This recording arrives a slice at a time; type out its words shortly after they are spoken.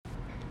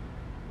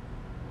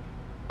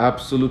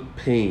absolute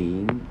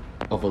pain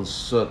of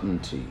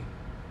uncertainty.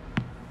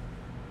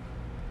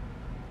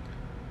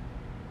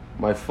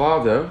 My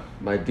father,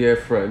 my dear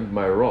friend,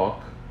 my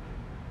rock,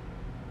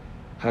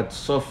 had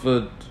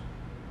suffered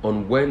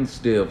on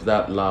Wednesday of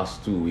that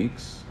last 2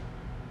 weeks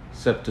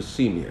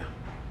septicemia.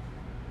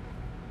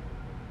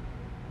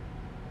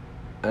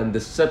 And the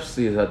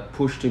sepsis had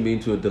pushed him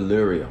into a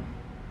delirium.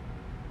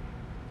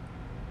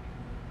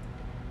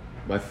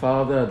 My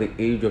father, at the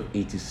age of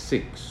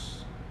 86,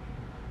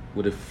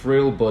 with a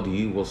frail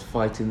body, was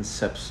fighting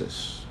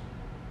sepsis.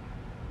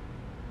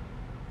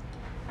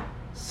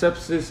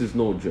 Sepsis is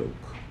no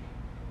joke.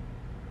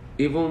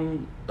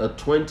 Even a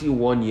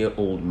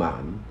 21-year-old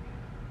man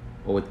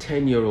or a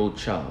 10-year-old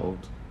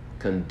child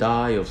can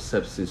die of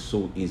sepsis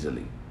so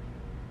easily.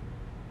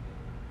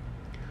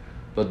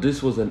 But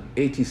this was an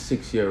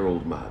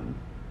 86-year-old man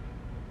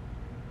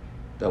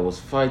that was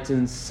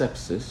fighting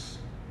sepsis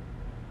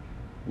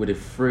with a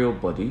frail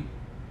body,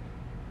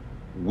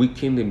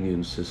 weakened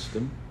immune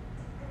system,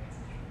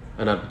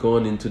 and had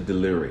gone into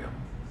delirium.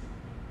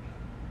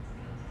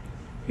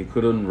 He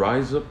couldn't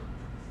rise up,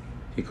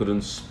 he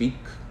couldn't speak.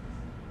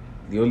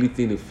 The only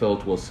thing he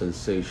felt was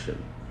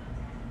sensation.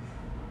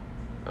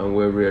 And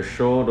we're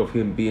reassured of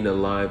him being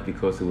alive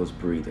because he was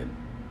breathing.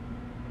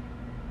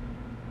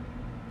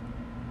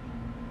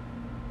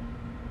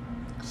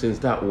 Since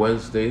that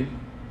Wednesday,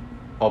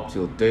 up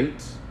till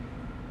date,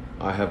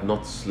 I have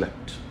not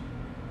slept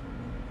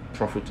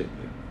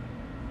profitably.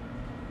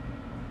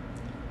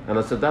 And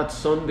I said that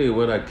Sunday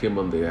when I came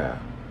on the air,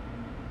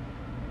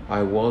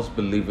 I was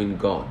believing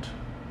God,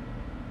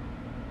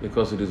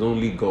 because it is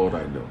only God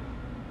I know.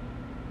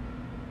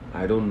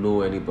 I don't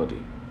know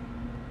anybody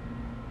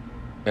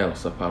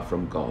else apart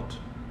from God.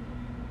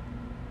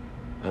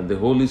 And the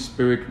Holy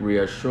Spirit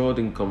reassured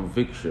in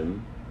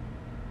conviction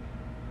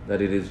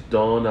that it is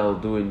done, I'll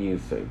do a new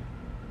thing.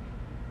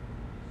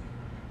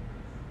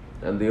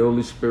 And the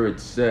Holy Spirit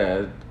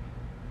said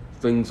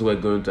things were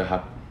going to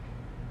happen.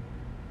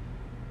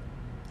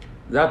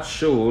 That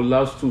show,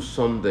 last 2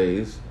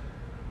 Sundays,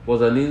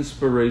 was an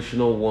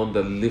inspirational one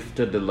that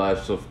lifted the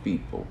lives of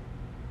people.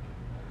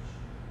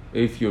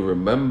 If you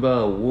remember,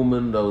 a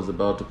woman that was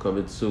about to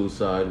commit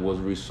suicide was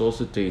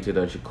resuscitated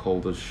and she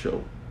called the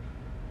show.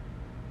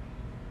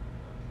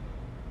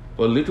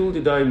 But little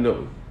did I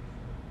know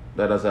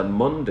that as on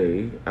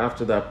Monday,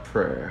 after that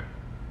prayer,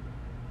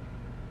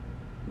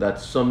 that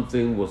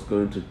something was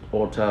going to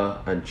alter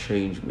and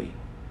change me.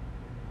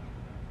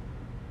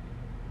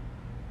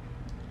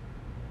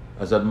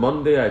 As on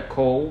Monday, I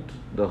called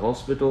the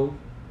hospital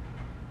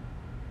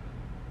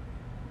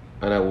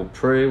and I would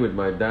pray with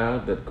my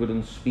dad that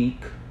couldn't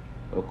speak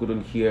or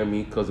couldn't hear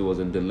me because he was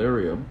in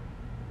delirium.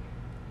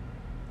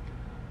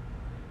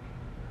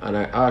 And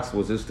I asked,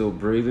 was he still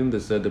breathing? They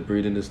said the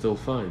breathing is still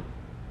fine.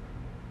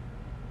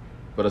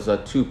 But as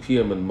at 2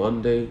 p.m. on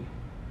Monday,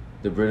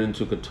 the breathing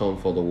took a turn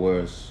for the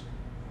worse,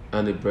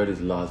 and he breathed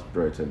his last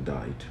breath and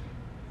died.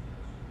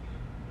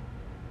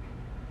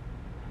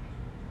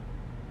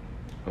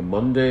 On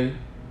Monday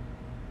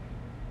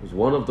was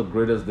one of the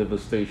greatest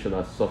devastation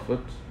I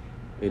suffered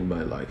in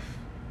my life.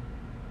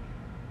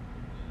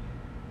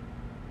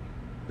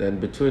 Then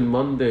between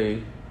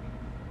Monday,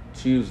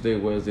 Tuesday,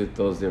 Wednesday,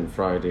 Thursday, and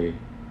Friday,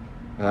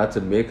 I had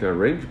to make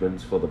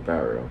arrangements for the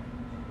burial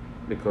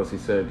because he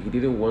said he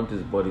didn't want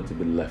his body to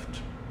be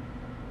left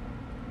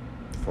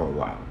for a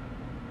while.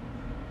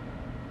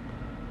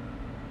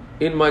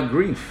 In my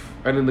grief,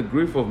 and in the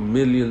grief of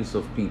millions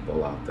of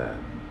people out there,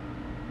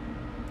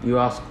 you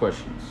ask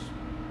questions.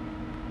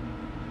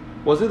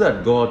 Was it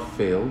that God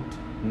failed?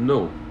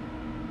 No.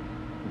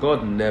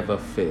 God never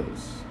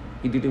fails.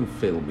 He didn't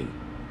fail me.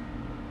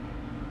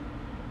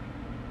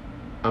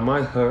 Am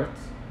I hurt?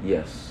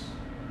 Yes.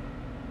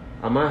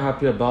 Am I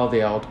happy about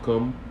the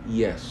outcome?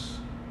 Yes.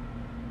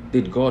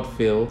 Did God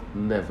fail?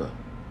 Never.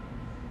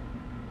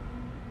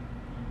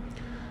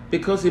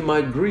 Because in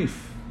my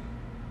grief,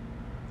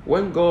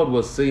 when God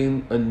was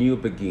saying a new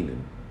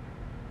beginning,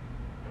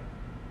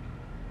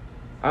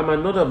 I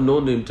might not have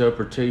known the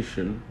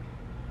interpretation,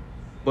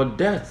 but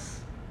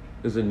death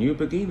is a new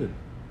beginning.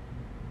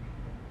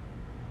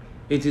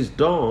 It is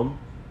done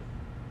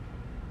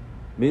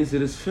means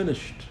it is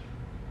finished.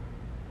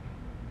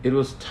 It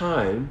was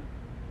time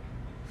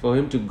for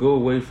him to go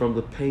away from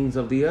the pains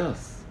of the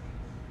earth.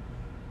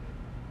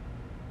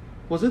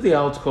 Was it the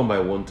outcome I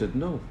wanted?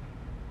 No.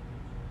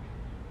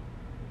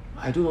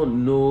 I do not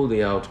know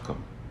the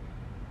outcome.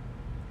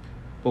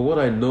 But what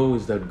I know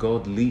is that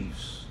God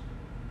lives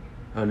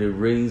and he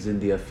reigns in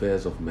the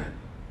affairs of men.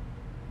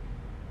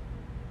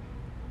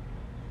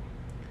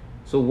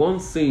 So one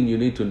thing you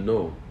need to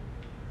know,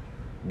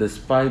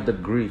 despite the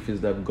grief,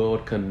 is that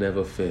God can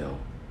never fail.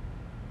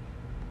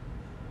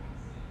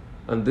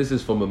 And this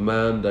is from a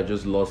man that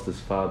just lost his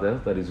father,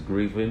 that is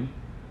grieving,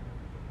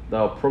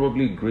 that will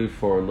probably grieve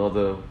for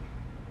another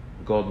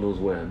God knows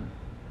when,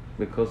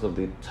 because of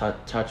the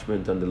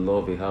attachment and the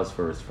love he has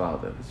for his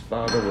father. His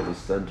father was the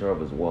center of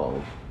his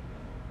world.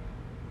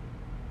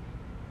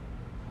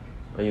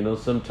 And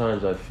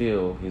sometimes I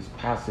feel his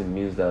passing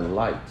means that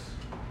light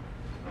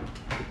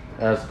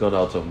has gone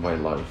out of my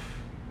life.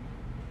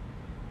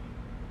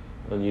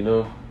 And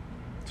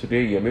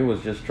today Yemi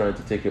was just trying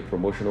to take a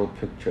promotional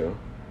picture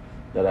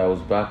that I was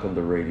back on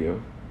the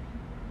radio.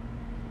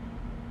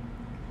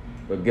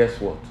 But guess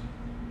what?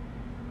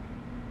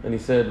 And he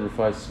said,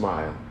 Rufai,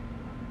 smile.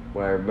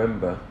 Well, I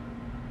remember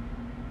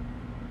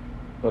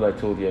what I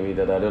told Yemi,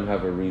 that I don't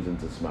have a reason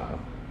to smile.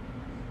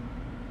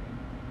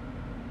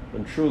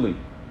 And truly,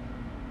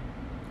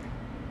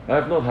 I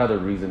have not had a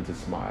reason to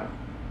smile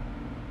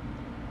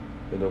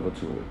in over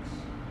 2 weeks.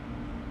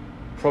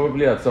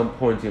 Probably at some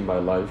point in my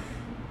life,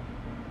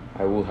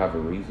 I will have a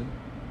reason.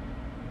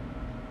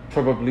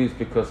 Probably it's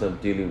because I'm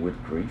dealing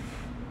with grief.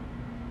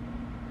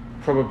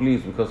 Probably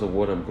it's because of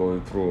what I'm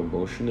going through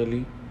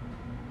emotionally.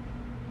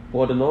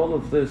 But in all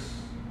of this,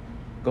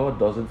 God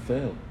doesn't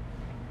fail.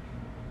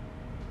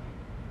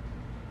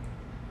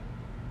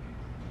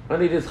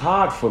 And it is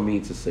hard for me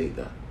to say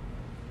that,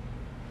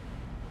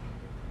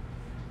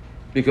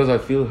 because I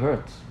feel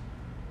hurt.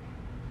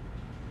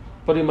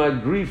 But in my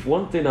grief,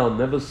 one thing I'll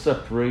never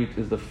separate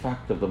is the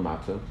fact of the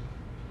matter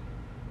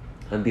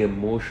and the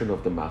emotion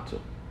of the matter.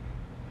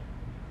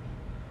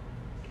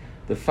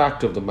 The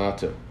fact of the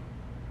matter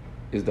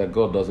is that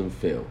God doesn't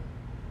fail.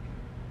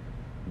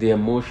 The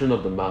emotion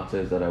of the matter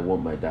is that I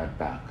want my dad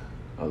back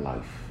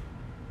alive.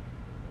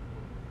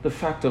 The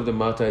fact of the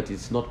matter is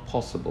it's not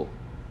possible.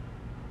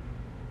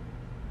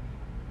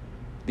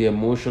 The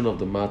emotion of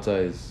the matter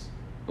is,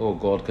 oh,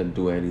 God can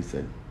do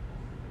anything.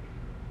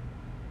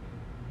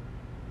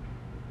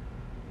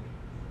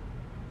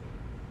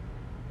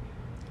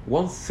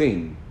 One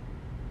thing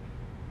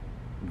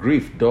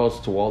grief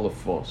does to all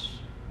of us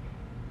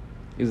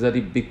is that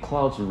it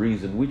beclouds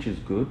reason, which is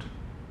good.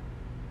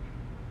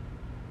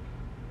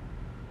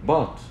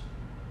 But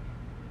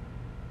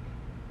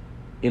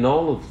in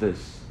all of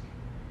this,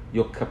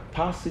 your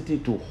capacity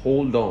to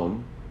hold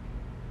on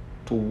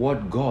to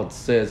what God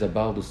says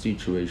about the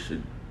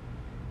situation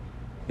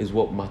is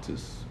what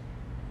matters.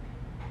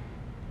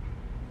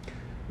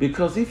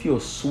 Because if you're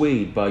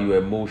swayed by your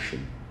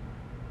emotion,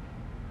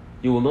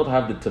 you will not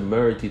have the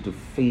temerity to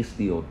face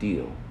the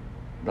ordeal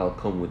that'll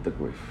come with the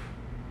grief.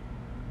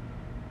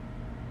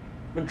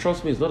 And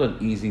trust me, it's not an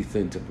easy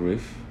thing to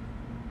grieve.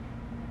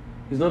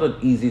 It's not an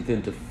easy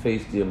thing to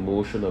face the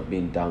emotion of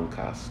being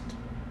downcast.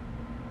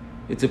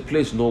 It's a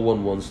place no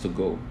one wants to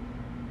go.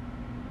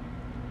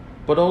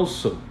 But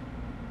also,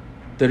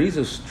 there is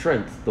a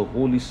strength the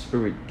Holy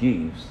Spirit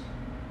gives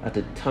at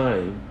a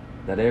time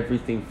that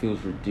everything feels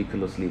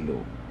ridiculously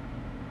low.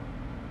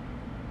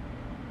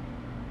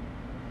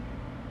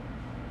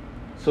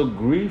 So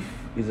grief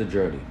is a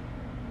journey.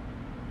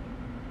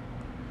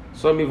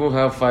 Some even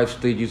have 5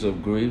 stages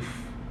of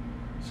grief.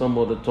 Some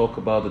other talk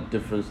about the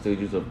different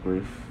stages of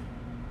grief.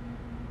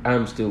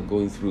 I'm still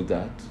going through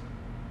that.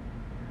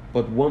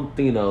 But one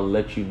thing I'll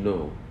let you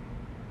know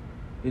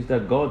is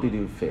that God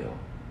didn't fail.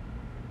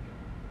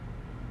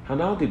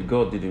 And how did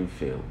God didn't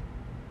fail?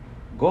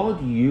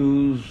 God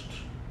used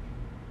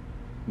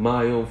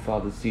my own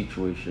father's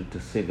situation to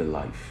save a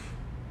life.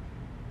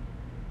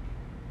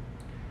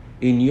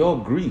 In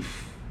your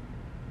grief,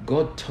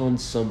 God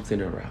turned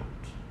something around.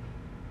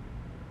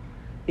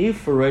 If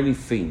for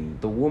anything,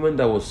 the woman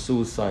that was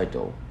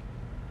suicidal,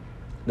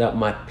 that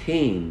my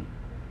pain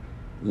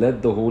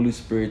led the Holy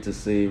Spirit to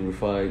say,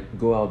 Rufai,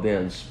 go out there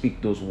and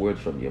speak those words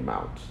from your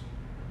mouth,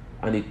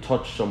 and it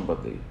touched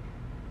somebody.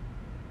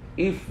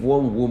 If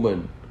one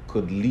woman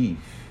could live,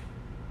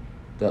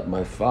 that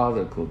my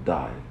father could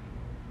die,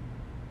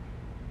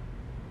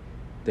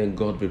 then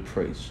God be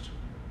praised.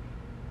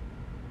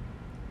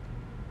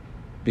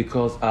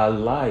 Because our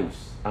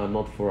lives are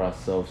not for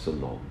ourselves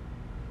alone.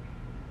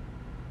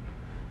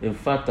 In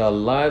fact, our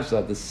lives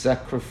are the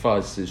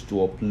sacrifices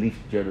to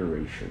uplift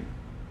generation.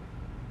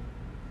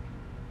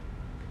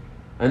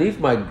 And if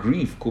my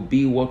grief could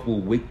be what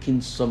will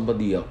waken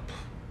somebody up,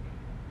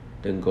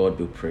 then God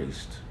be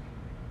praised.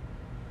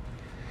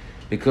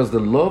 Because the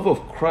love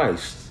of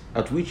Christ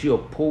at which He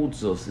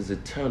upholds us is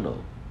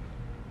eternal.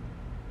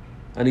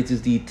 And it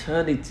is the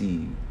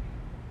eternity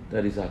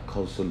that is our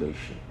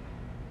consolation.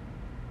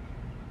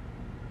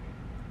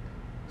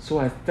 So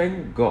I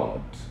thank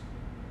God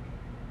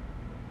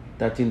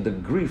that in the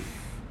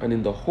grief and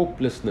in the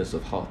hopelessness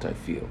of heart I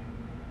feel,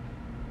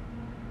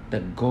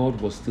 that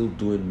God was still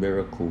doing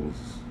miracles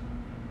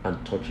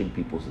and touching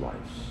people's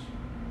lives.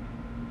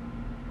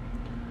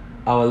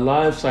 Our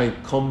lives are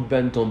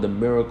incumbent on the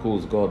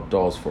miracles God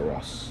does for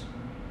us.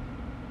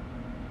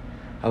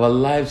 Our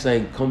lives are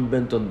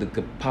incumbent on the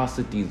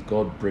capacities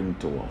God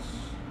brings to us.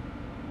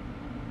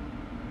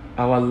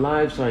 Our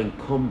lives are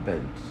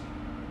incumbent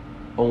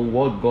on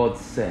what God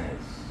says.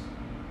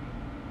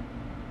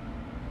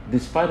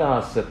 Despite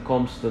our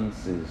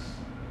circumstances,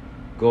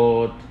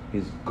 God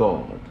is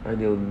God, and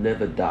He'll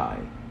never die,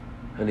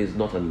 and He's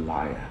not a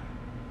liar.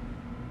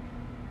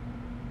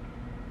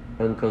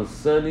 And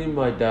concerning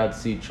my dad's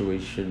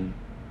situation,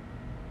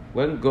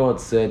 when God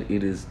said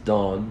it is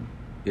done,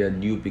 there are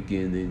new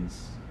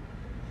beginnings,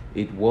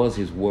 it was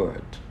His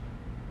word.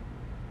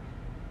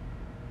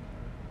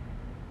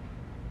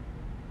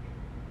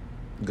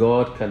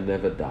 God can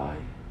never die.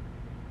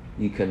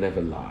 He can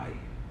never lie.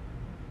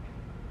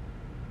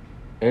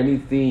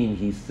 Anything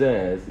he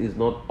says is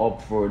not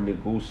up for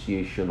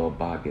negotiation or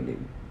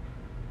bargaining.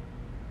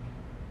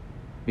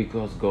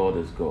 Because God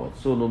is God.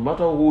 So no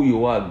matter who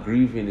you are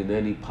grieving in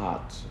any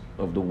part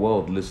of the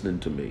world listening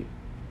to me,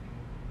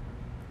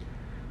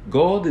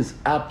 God is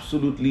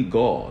absolutely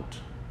God.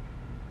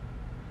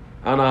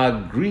 And our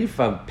grief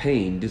and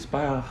pain,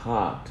 despite our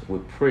heart, we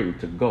pray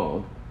to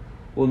God,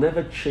 will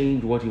never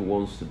change what he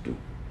wants to do.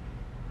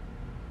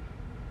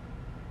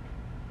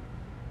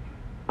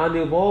 And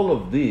in all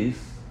of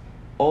this,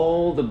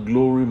 all the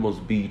glory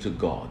must be to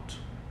God.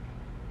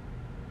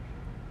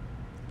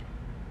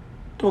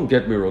 Don't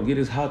get me wrong, it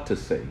is hard to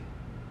say.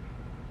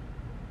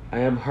 I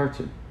am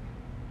hurting.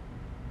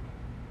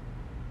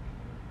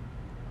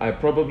 I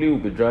probably will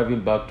be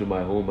driving back to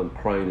my home and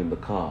crying in the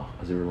car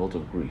as a result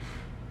of grief.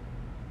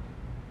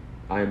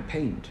 I am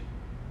pained.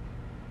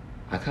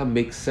 I can't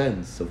make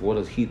sense of what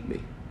has hit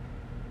me.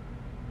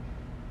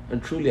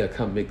 And truly I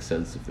can't make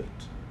sense of it.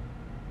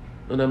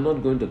 And I'm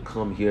not going to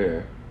come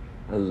here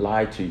and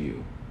lie to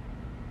you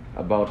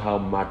about how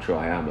macho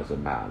I am as a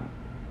man.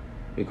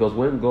 Because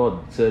when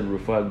God said,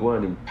 "Rufai, go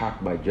and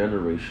impact my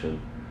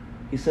generation,"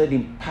 he said,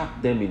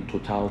 impact them in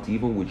totality,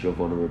 even with your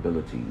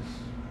vulnerabilities.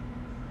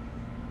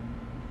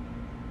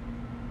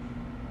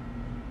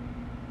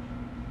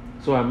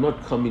 So I'm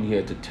not coming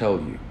here to tell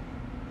you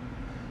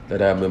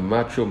that I'm a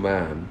macho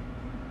man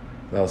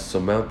that'll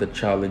surmount the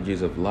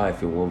challenges of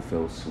life in one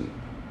fell swoop.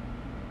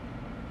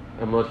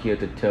 I'm not here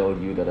to tell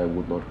you that I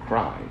would not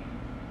cry.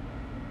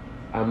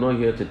 I'm not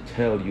here to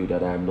tell you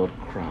that I am not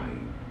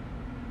crying.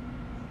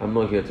 I'm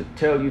not here to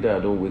tell you that I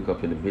don't wake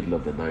up in the middle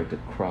of the night to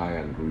cry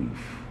and grieve.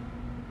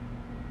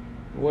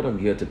 What I'm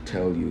here to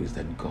tell you is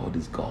that God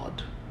is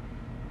God.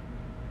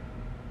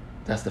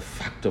 That's the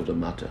fact of the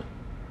matter.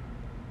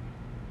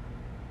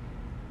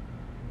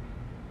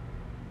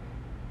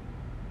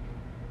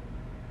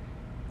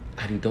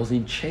 And he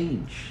doesn't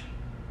change.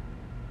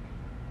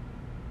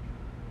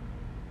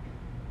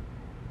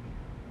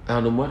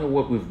 And no matter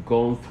what we've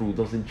gone through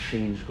doesn't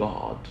change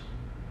God.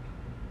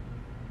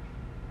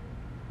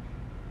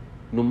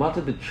 No matter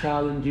the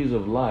challenges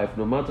of life,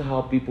 no matter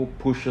how people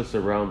push us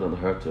around and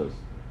hurt us,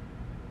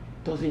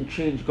 doesn't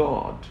change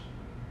God.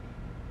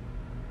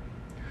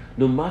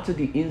 No matter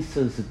the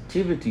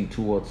insensitivity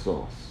towards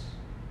us,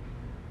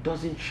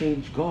 doesn't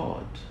change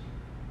God.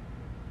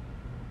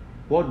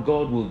 What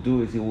God will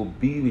do is he will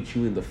be with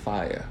you in the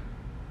fire,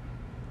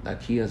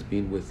 like he has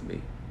been with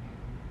me.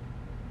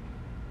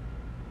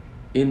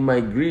 In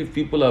my grief,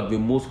 people have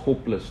been most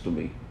hopeless to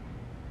me.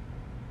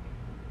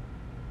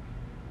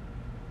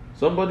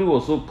 Somebody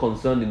was so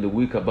concerned in the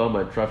week about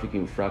my traffic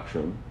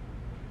infraction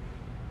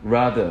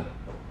rather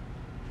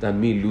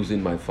than me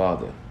losing my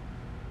father.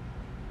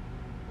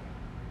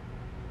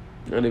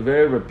 And a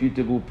very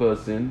reputable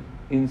person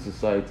in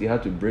society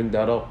had to bring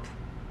that up.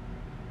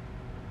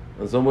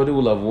 And somebody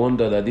will have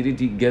wondered that didn't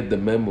he get the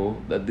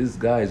memo that this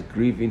guy is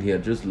grieving, he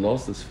had just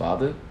lost his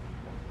father?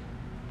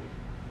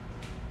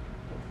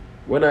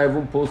 When I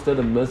even posted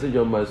a message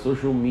on my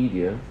social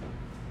media,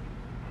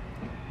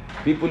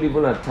 people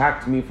even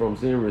attacked me from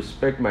saying,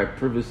 "Respect my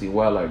privacy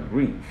while I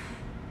grieve."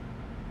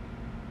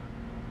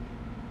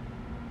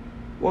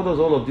 What does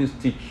all of this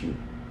teach you?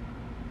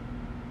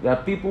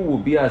 That people will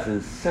be as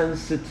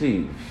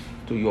insensitive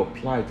to your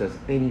plight as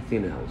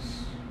anything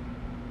else.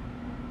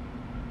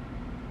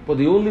 But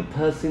the only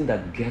person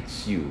that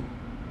gets you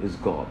is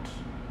God.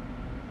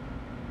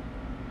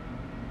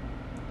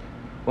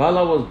 While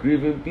I was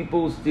grieving,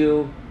 people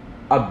still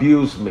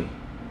abused me.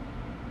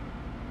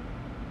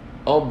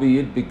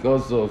 Albeit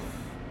because of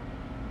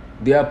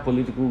their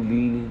political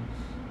leanings,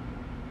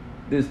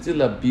 they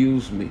still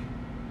abuse me.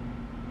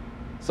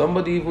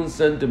 Somebody even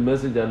sent a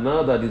message that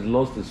now that he's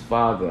lost his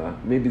father,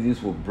 maybe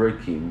this will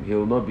break him. He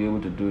will not be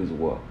able to do his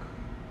work.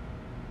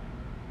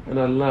 And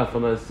I laughed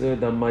and I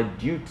said that my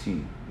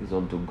duty is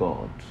unto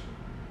God.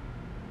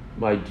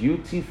 My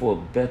duty for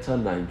a better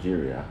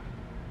Nigeria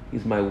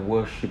is my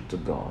worship to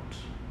God.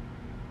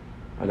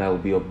 And I will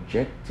be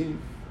objective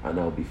and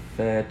I will be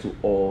fair to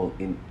all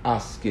in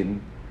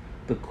asking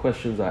the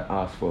questions I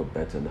ask for a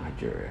better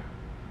Nigeria.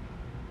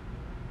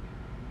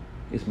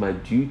 It's my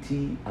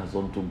duty as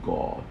unto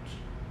God.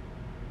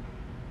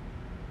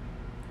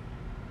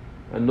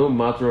 And no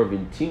matter of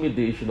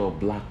intimidation or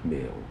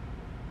blackmail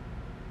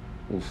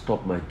will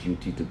stop my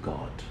duty to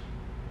God.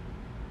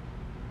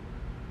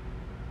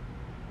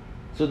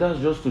 So that's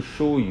just to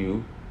show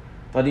you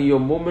that in your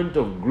moment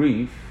of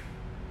grief,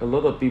 a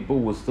lot of people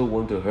will still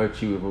want to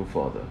hurt you even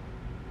further.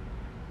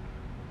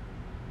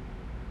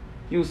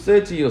 You say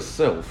to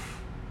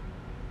yourself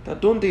that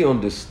don't they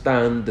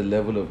understand the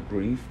level of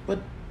grief? But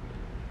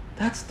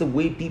that's the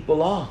way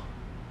people are.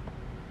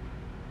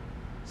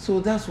 So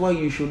that's why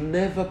you should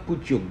never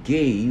put your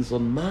gaze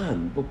on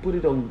man, but put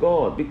it on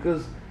God.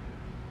 Because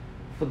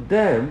for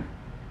them,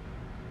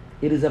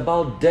 it is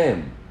about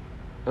them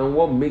and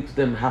what makes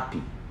them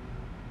happy.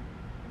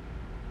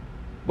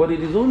 But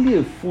it is only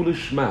a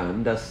foolish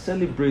man that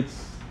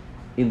celebrates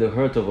in the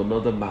hurt of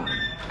another man.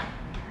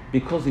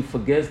 because he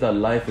forgets that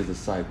life is a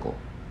cycle.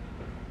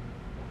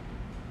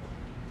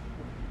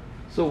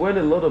 So when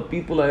a lot of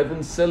people are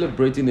even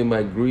celebrating in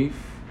my grief,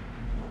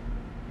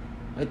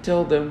 I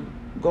tell them,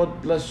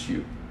 God bless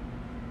you.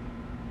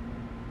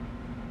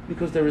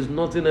 Because there is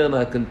nothing else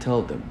I can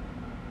tell them.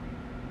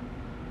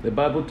 The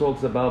Bible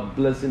talks about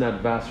blessing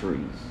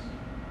adversaries.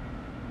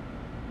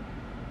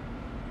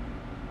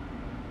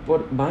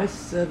 But my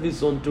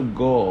service unto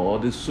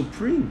God is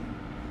supreme.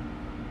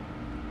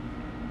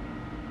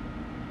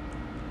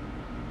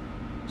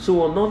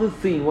 So another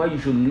thing why you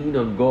should lean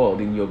on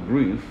God in your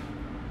grief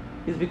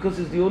is because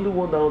He's the only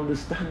one that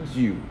understands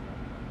you.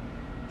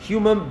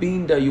 Human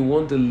being that you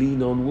want to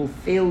lean on will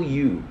fail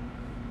you.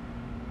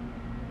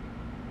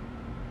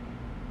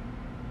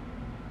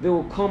 They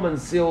will come and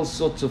say all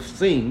sorts of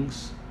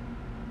things,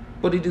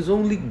 but it is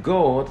only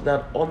God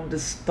that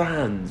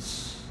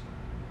understands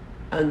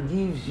and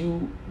gives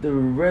you the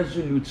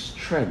resolute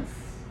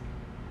strength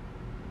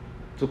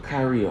to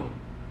carry on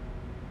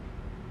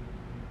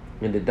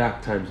in the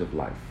dark times of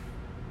life.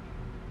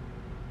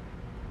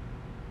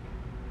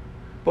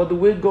 But the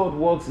way God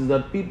works is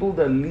that people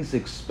that least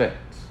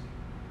expect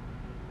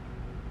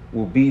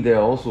will be there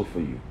also for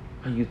you.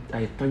 And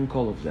I thank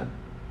all of them.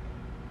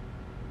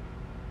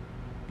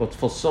 But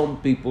for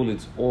some people,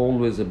 it's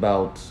always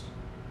about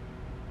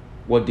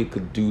what they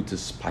could do to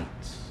spite.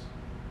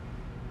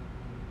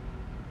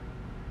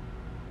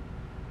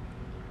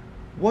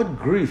 What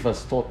grief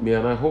has taught me,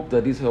 and I hope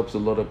that this helps a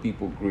lot of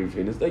people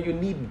grieving, is that you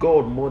need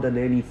God more than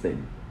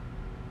anything.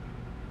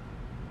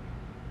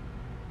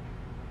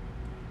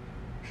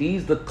 He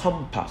is the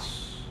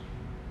compass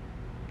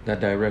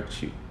that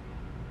directs you.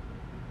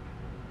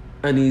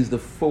 And He is the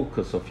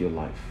focus of your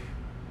life.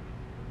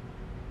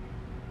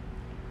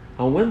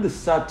 And when the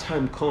sad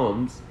time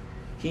comes,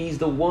 He is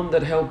the one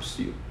that helps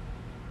you.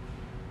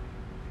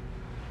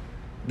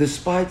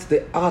 Despite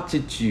the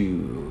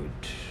attitude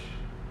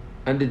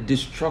and the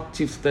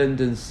destructive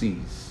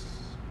tendencies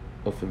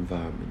of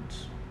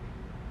environment.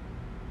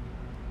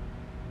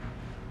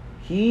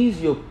 He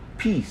is your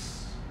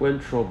peace when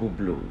trouble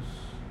blows.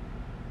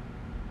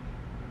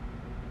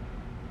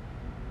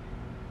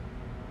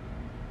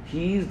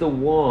 He is the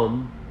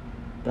one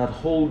that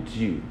holds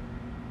you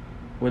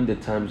when the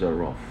times are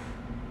rough.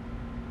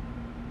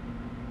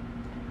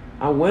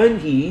 And when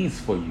He is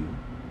for you,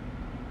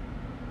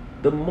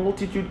 the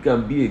multitude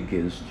can be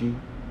against you,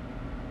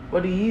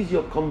 but He is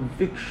your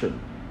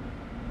conviction.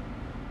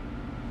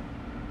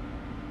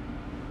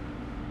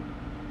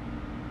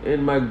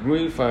 In my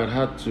grief, I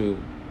had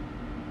to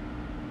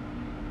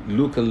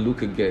look and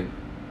look again.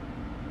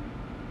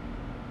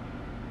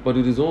 But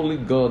it is only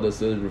God that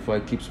says,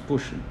 Rufai keeps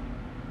pushing.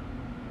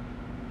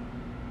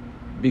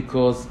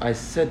 Because I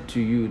said to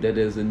you that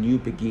there's a new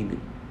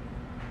beginning.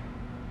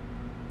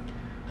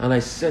 And I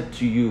said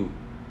to you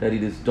that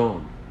it is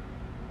done.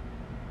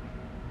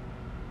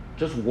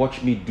 Just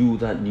watch me do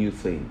that new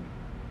thing.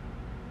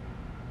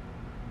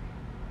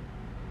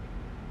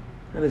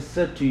 And I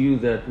said to you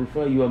that,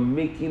 Rufai, you are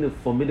making a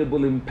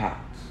formidable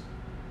impact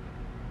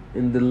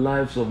in the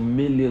lives of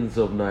millions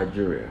of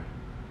Nigeria.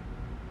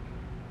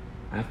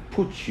 I've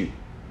put you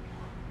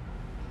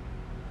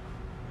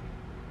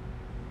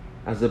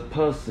as a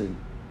person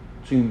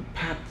to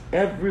impact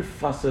every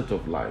facet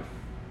of life.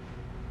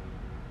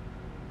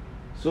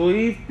 So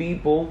if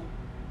people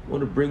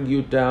want to bring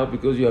you down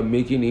because you are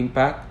making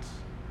impact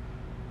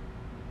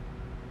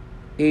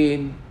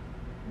in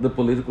the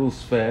political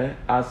sphere,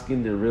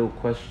 asking the real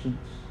questions,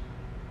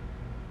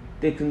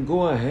 they can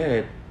go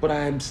ahead, but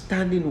I am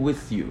standing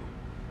with you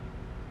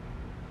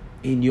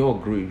in your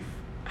grief,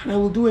 and I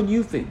will do a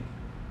new thing.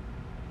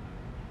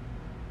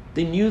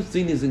 The new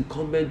thing is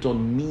incumbent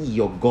on me,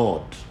 your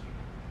God.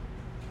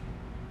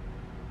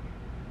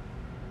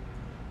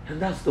 And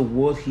that's the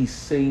word He's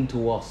saying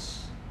to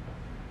us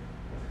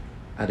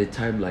at a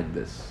time like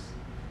this.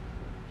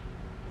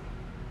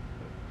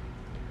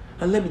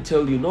 And let me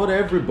tell you, not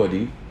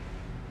everybody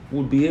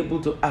would be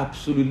able to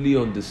absolutely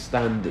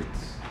understand it.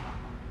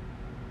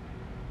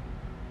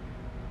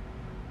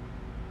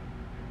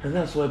 And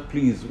that's why,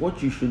 please,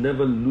 what you should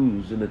never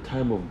lose in a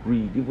time of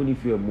grief, even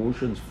if your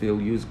emotions fail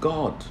you, is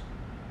God.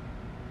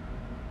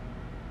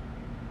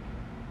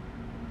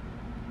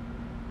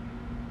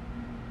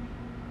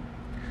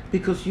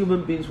 Because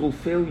human beings will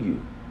fail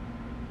you.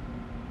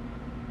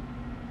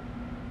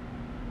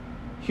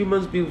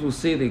 Human beings will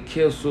say they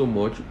care so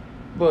much,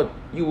 but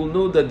you will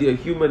know that they are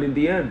human in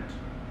the end.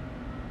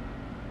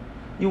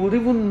 You will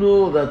even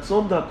know that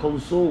some that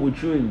console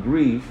with you in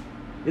grief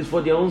is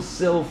for their own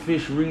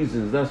selfish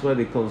reasons. That's why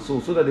they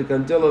console, so that they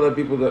can tell other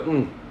people that,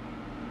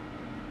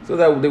 so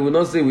that they will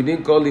not say, we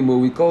didn't call him, or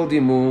we called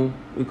him, or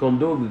we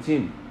condoled with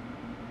him.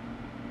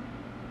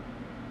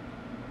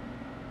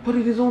 But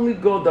it is only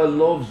God that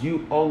loves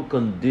you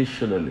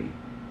unconditionally.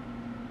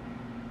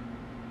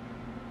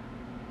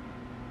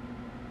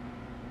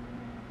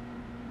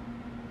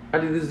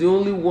 And it is the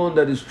only one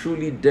that is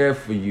truly there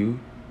for you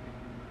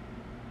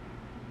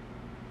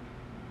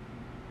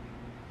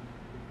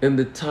in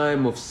the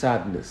time of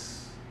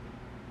sadness.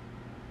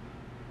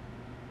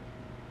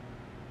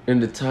 in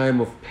the time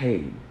of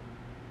pain,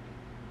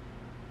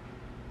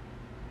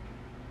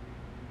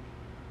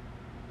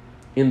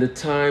 in the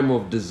time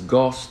of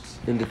disgust,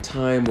 in the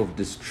time of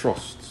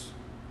distrust,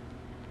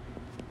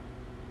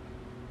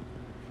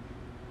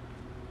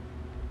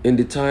 in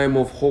the time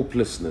of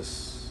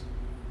hopelessness.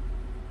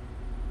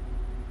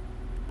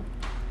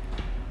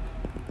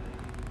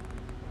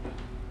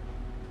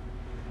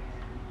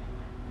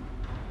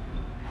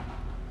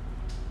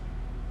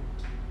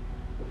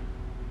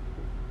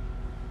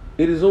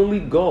 It is only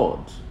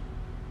God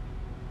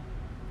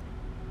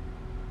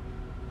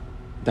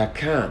that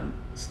can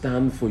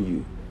stand for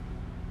you.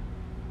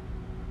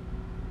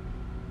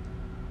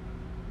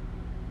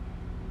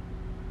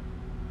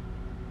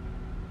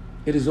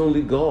 It is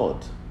only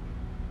God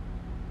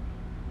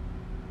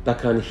that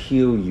can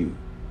heal you.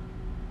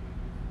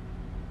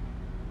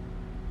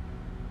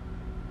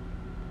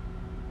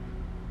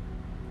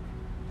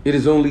 It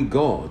is only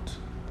God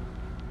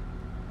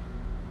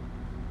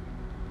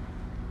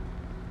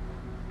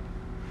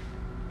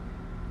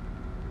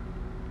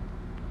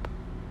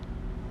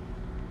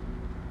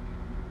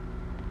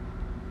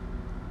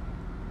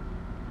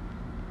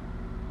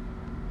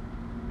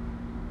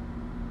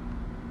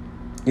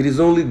It is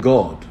only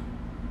God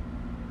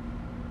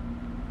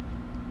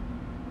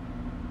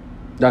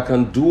that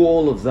can do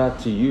all of that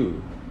to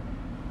you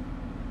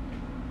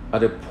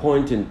at a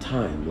point in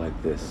time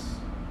like this.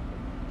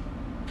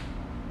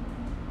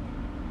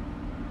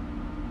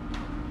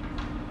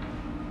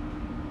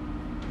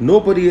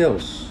 Nobody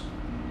else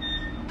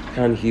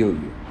can heal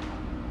you.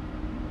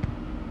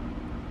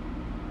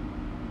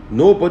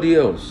 Nobody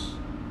else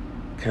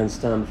can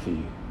stand for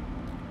you.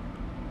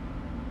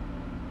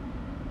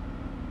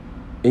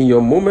 In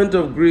your moment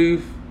of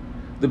grief,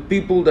 the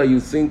people that you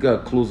think are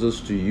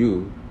closest to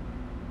you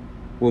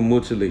will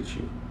mutilate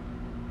you.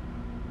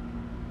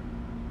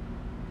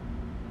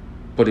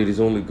 But it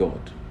is only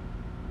God.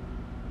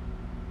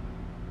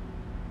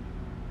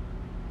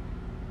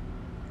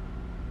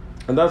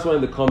 And that's why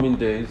in the coming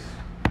days,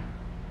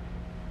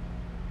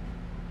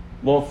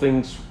 more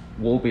things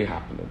will be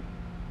happening.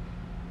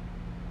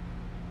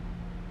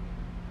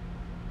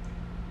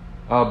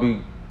 I'll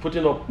be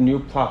putting up new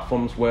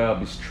platforms where I'll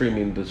be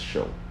streaming this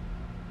show.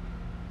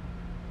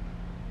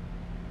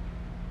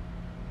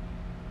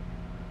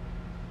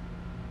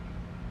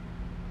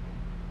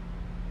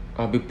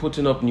 I'll be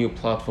putting up new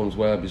platforms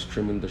where I'll be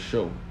streaming the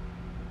show.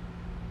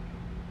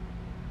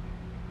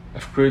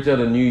 I've created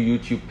a new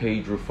YouTube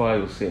page,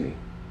 Rufai Oseni.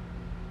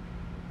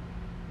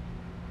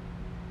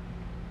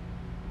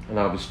 And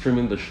I'll be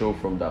streaming the show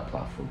from that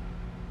platform.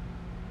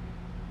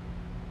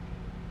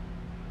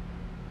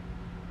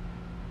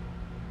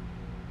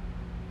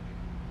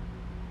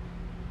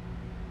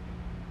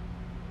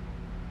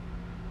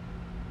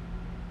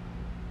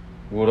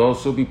 We'll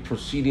also be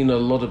proceeding a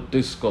lot of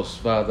discourse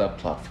via that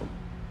platform.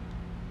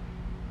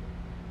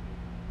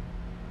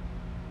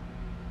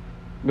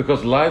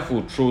 Because life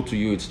will throw to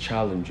you its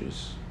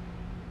challenges.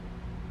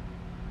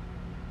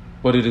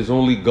 But it is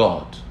only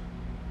God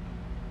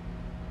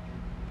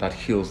that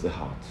heals the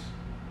heart.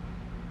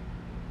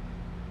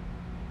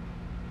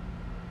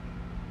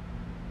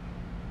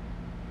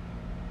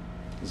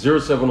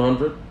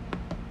 (0700)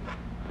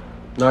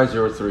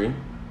 903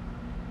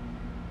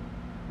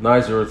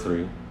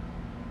 903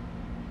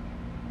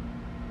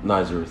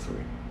 903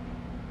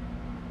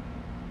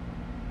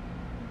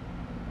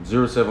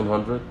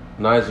 (0700)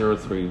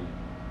 903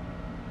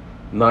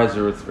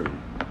 903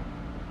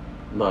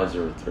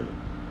 903.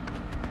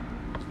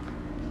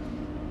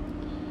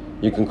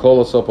 You can call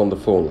us up on the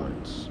phone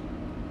lines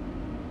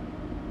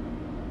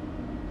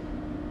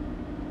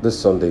this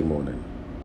Sunday morning.